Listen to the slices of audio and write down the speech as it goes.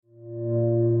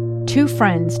Two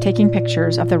friends taking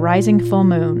pictures of the rising full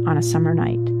moon on a summer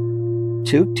night.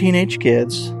 Two teenage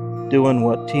kids doing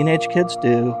what teenage kids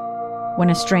do. When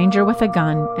a stranger with a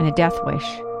gun and a death wish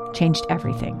changed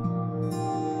everything.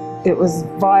 It was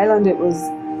violent, it was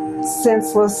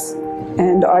senseless,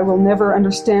 and I will never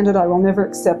understand it, I will never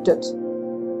accept it.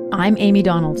 I'm Amy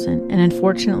Donaldson, and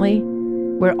unfortunately,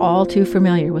 we're all too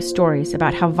familiar with stories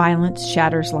about how violence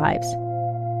shatters lives.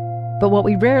 But what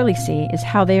we rarely see is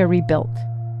how they are rebuilt.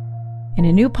 In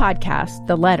a new podcast,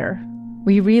 The Letter,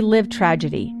 we relive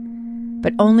tragedy,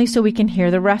 but only so we can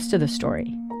hear the rest of the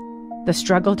story. The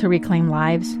struggle to reclaim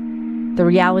lives, the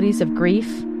realities of grief,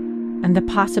 and the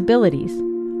possibilities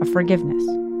of forgiveness.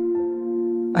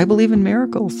 I believe in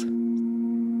miracles.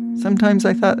 Sometimes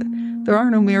I thought, there are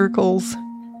no miracles.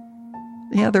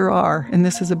 Yeah, there are, and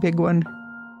this is a big one.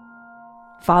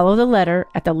 Follow The Letter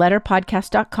at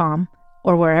theletterpodcast.com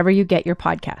or wherever you get your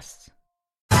podcasts.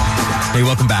 Hey,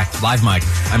 welcome back. Live Mike.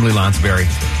 I'm Lee Lonsberry.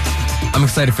 I'm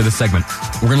excited for this segment.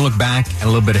 We're going to look back at a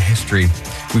little bit of history.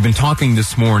 We've been talking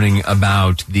this morning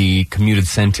about the commuted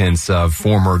sentence of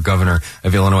former governor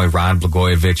of Illinois, Rod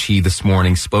Blagojevich. He this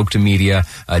morning spoke to media,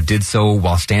 did so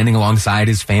while standing alongside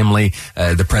his family.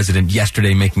 The president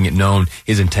yesterday making it known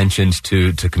his intentions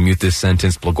to commute this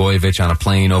sentence. Blagojevich on a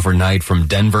plane overnight from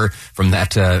Denver, from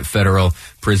that federal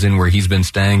prison where he's been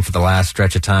staying for the last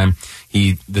stretch of time.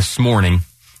 He this morning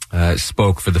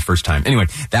spoke for the first time. Anyway,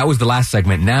 that was the last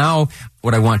segment. Now,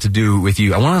 what I want to do with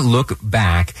you, I want to look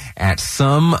back at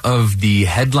some of the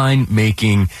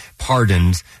headline-making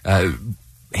pardons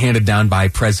handed down by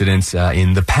presidents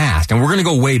in the past. And we're going to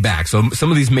go way back. So some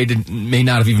of these may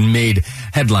not have even made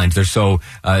headlines. They're so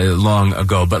long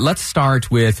ago. But let's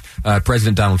start with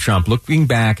President Donald Trump. Looking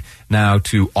back now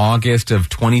to August of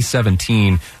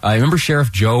 2017, remember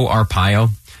Sheriff Joe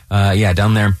Arpaio?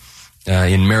 Down there.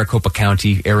 In Maricopa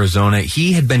County, Arizona.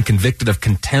 He had been convicted of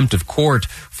contempt of court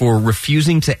for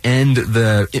refusing to end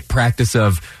the practice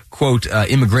of, quote,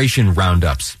 immigration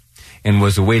roundups, and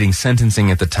was awaiting sentencing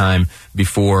at the time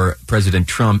before President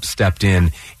Trump stepped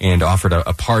in and offered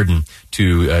a pardon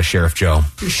to Sheriff Joe.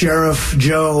 Sheriff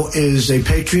Joe is a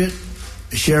patriot.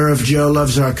 Sheriff Joe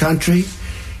loves our country.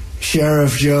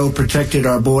 Sheriff Joe protected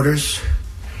our borders.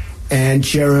 And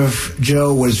Sheriff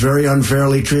Joe was very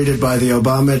unfairly treated by the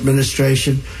Obama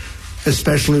administration,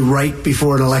 especially right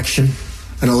before an election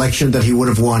that he would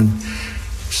have won.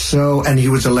 So, and he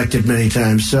was elected many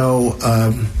times. So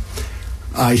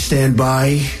I stand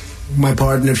by my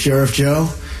pardon of Sheriff Joe,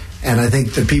 and I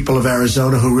think the people of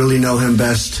Arizona who really know him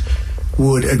best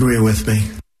would agree with me.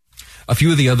 A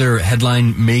few of the other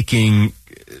headline-making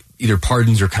either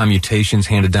pardons or commutations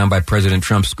handed down by President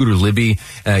Trump. Scooter Libby,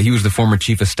 he was the former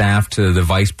chief of staff to the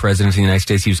vice president of the United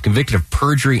States. He was convicted of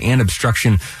perjury and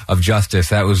obstruction of justice.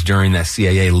 That was during that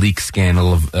CIA leak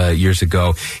scandal of years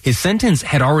ago. His sentence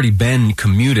had already been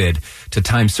commuted to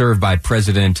time served by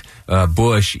President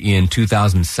Bush in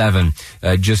 2007,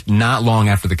 just not long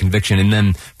after the conviction. And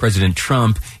then President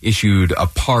Trump issued a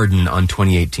pardon in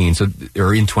 2018. So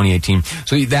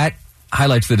that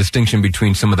highlights the distinction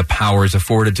between some of the powers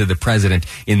afforded to the president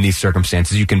in these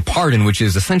circumstances. You can pardon, which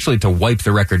is essentially to wipe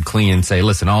the record clean and say,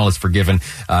 listen, all is forgiven.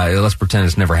 Let's pretend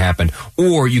it's never happened.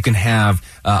 Or you can have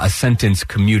a sentence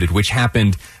commuted, which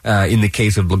happened in the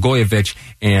case of Blagojevich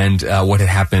and what had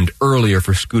happened earlier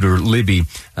for Scooter Libby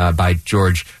by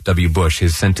George W. Bush.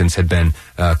 His sentence had been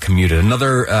commuted.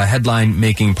 Another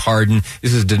headline-making pardon.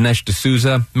 This is Dinesh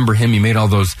D'Souza. Remember him? He made all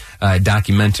those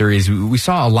documentaries. We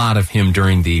saw a lot of him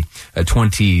during the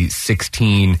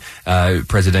 2016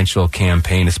 presidential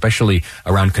campaign, especially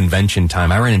around convention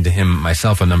time. I ran into him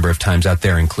myself a number of times out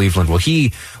there in Cleveland. Well,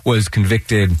 he was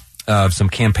convicted of some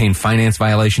campaign finance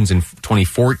violations in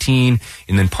 2014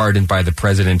 and then pardoned by the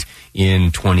president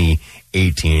in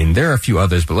 2018. There are a few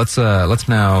others, but let's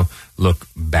now look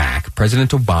back.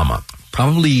 President Obama,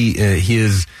 probably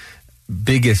his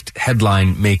biggest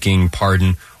headline-making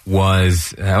pardon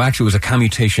was it was a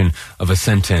commutation of a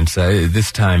sentence,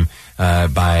 this time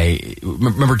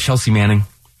remember Chelsea Manning,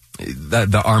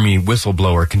 the Army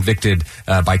whistleblower convicted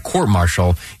by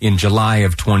court-martial in July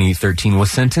of 2013,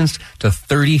 was sentenced to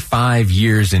 35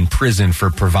 years in prison for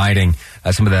providing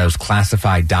some of those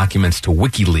classified documents to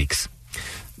WikiLeaks.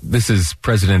 This is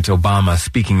President Obama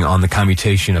speaking on the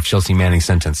commutation of Chelsea Manning's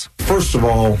sentence. First of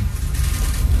all,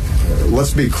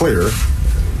 let's be clear.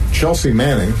 Chelsea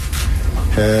Manning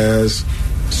has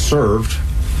served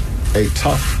a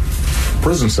tough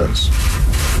prison sentence.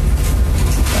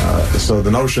 So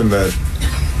the notion that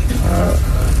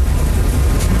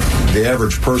the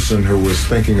average person who was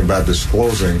thinking about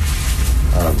disclosing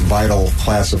vital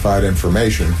classified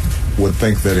information would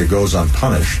think that it goes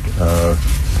unpunished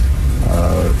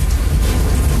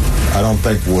I don't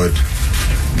think would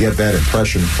get that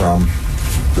impression from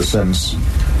the sentence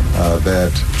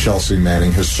that Chelsea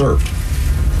Manning has served.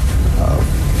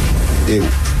 It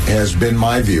has been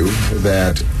my view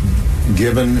that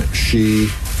given she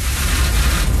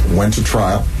went to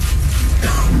trial,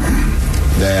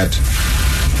 that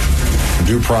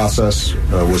due process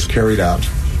was carried out,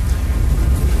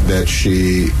 that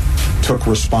she took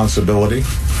responsibility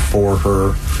for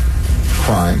her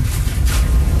crime,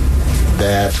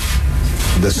 that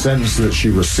the sentence that she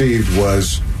received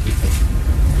was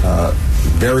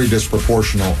very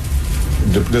disproportionate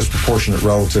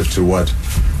relative to what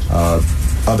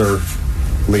other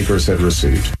leakers had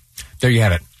received. There you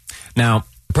have it. Now,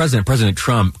 President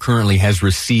Trump currently has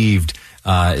received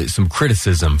some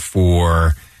criticism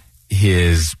for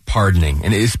his pardoning,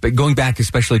 and it's going back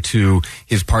especially to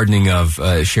his pardoning of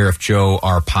Sheriff Joe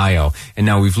Arpaio. And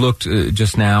now we've looked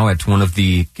just now at one of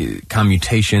the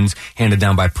commutations handed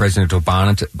down by President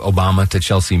Obama to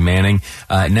Chelsea Manning.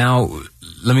 Now,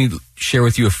 let me share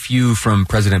with you a few from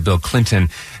President Bill Clinton.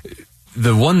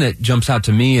 The one that jumps out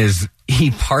to me is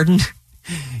he pardoned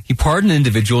an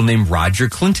individual named Roger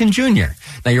Clinton Jr.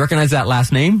 Now, you recognize that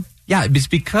last name? Yeah, it's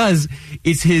because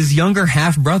it's his younger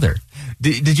half-brother.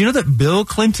 Did you know that Bill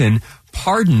Clinton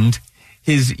pardoned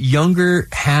his younger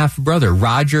half-brother,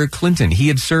 Roger Clinton? He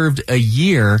had served a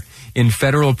year in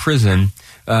federal prison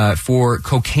for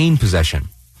cocaine possession.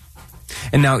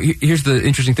 And now, here's the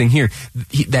interesting thing here.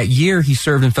 That year he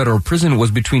served in federal prison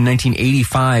was between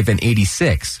 1985 and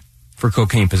 86 for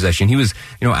cocaine possession. He was,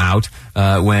 out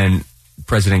when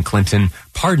President Clinton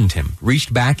pardoned him,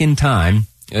 reached back in time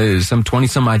some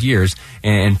 20-some-odd years,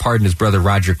 and pardoned his brother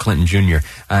Roger Clinton Jr.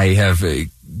 I have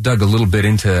dug a little bit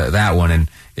into that one, and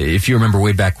if you remember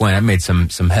way back when, I made some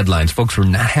headlines. Folks were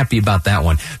not happy about that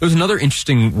one. There was another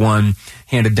interesting one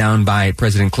handed down by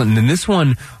President Clinton, and this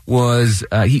one was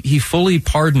he fully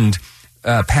pardoned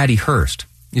Patty Hearst.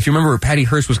 If you remember, Patty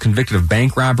Hearst was convicted of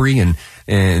bank robbery in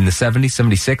the 70s,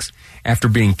 76, after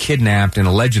being kidnapped and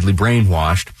allegedly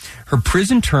brainwashed. Her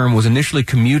prison term was initially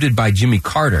commuted by Jimmy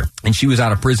Carter, and she was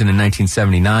out of prison in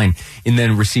 1979 and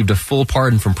then received a full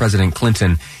pardon from President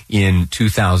Clinton in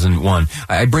 2001.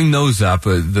 I bring those up,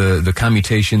 the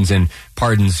commutations and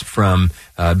pardons from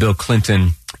Bill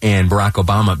Clinton and Barack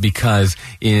Obama, because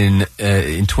in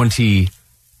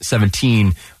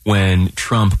 2017, when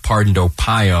Trump pardoned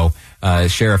Arpaio,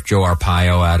 Sheriff Joe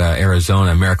Arpaio out of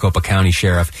Arizona, Maricopa County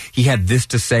Sheriff, he had this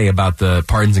to say about the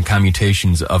pardons and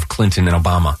commutations of Clinton and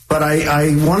Obama. But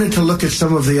I wanted to look at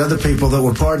some of the other people that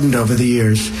were pardoned over the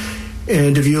years.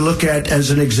 And if you look at, as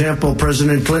an example,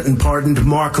 President Clinton pardoned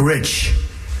Mark Rich,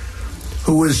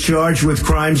 who was charged with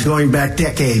crimes going back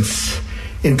decades,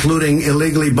 including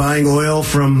illegally buying oil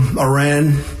from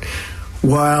Iran,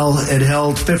 while it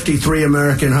held 53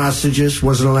 American hostages,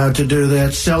 wasn't allowed to do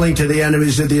that, selling to the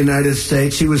enemies of the United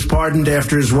States. He was pardoned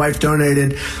after his wife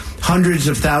donated hundreds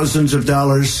of thousands of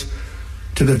dollars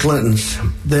to the Clintons.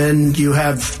 Then you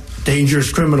have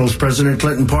dangerous criminals. President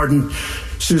Clinton pardoned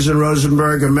Susan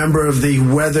Rosenberg, a member of the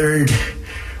Weathered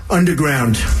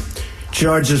Underground,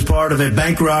 charged as part of a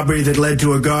bank robbery that led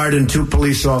to a guard and 2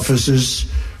 police officers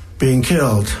being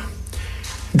killed.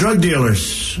 Drug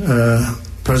dealers.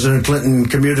 President Clinton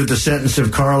commuted the sentence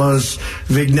of Carlos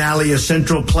Vignali, a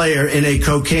central player in a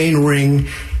cocaine ring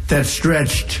that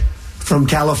stretched from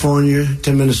California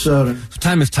to Minnesota. So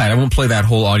time is tight. I won't play that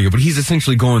whole audio, but he's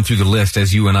essentially going through the list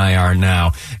as you and I are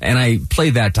now. And I play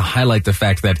that to highlight the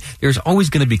fact that there's always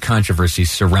going to be controversy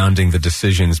surrounding the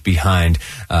decisions behind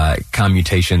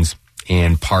commutations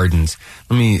and pardons.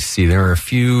 Let me see. There are a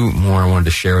few more I wanted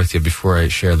to share with you before I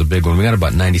share the big one. We got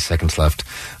about 90 seconds left.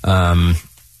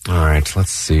 All right,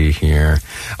 let's see here.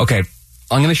 Okay,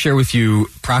 I'm going to share with you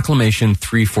Proclamation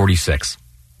 346.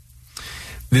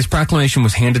 This proclamation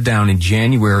was handed down in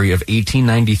January of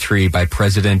 1893 by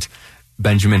President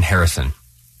Benjamin Harrison.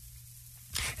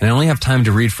 And I only have time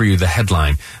to read for you the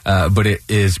headline, but it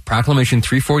is Proclamation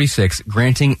 346,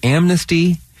 granting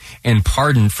amnesty and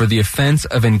pardon for the offense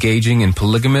of engaging in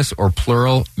polygamous or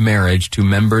plural marriage to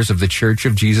members of the Church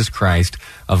of Jesus Christ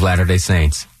of Latter-day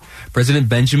Saints. President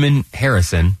Benjamin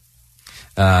Harrison,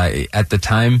 at the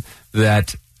time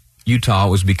that Utah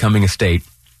was becoming a state,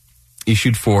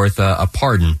 issued forth a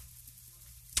pardon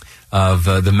of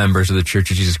the members of the Church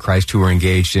of Jesus Christ who were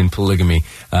engaged in polygamy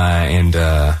and,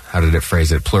 how did it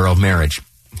phrase it, plural marriage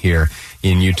here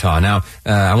in Utah. Now,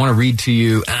 I want to read to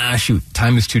you,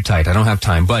 time is too tight. I don't have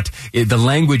time, but the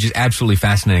language is absolutely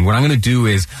fascinating. What I'm going to do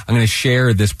is I'm going to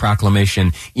share this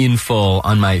proclamation in full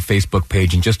on my Facebook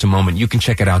page in just a moment. You can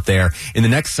check it out there. In the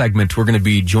next segment, we're going to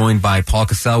be joined by Paul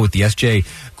Cassell with the S.J.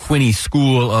 Quinney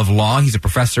School of Law. He's a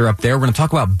professor up there. We're going to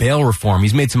talk about bail reform.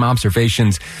 He's made some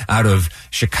observations out of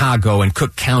Chicago and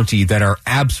Cook County that are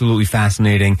absolutely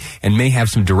fascinating and may have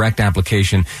some direct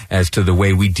application as to the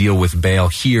way we deal with bail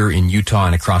here in Utah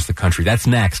and across the country. That's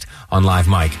next on Live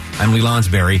Mike. I'm Lee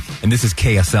Lonsberry, and this is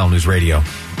KSL News Radio.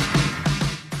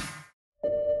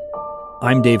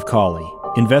 I'm Dave Cawley,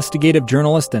 investigative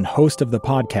journalist and host of the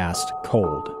podcast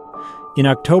Cold. In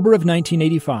October of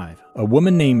 1985, a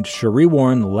woman named Cherie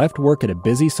Warren left work at a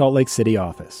busy Salt Lake City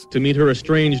office to meet her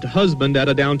estranged husband at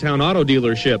a downtown auto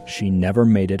dealership. She never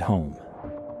made it home.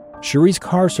 Cherie's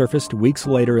car surfaced weeks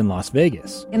later in Las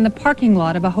Vegas. In the parking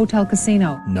lot of a hotel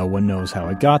casino. No one knows how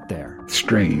it got there.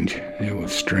 Strange. It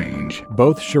was strange.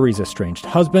 Both Cherie's estranged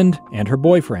husband and her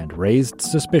boyfriend raised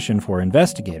suspicion for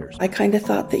investigators. I kind of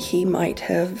thought that he might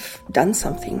have done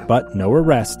something. But no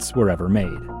arrests were ever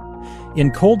made. In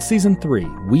Cold Season 3,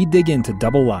 we dig into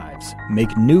double lives,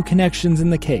 make new connections in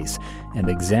the case, and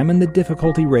examine the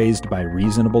difficulty raised by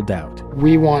reasonable doubt.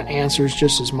 We want answers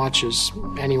just as much as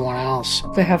anyone else.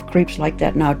 They have creeps like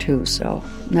that now too, so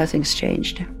nothing's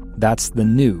changed. That's the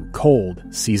new Cold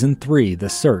Season 3, The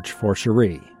Search for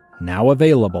Cherie, now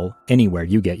available anywhere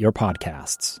you get your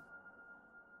podcasts.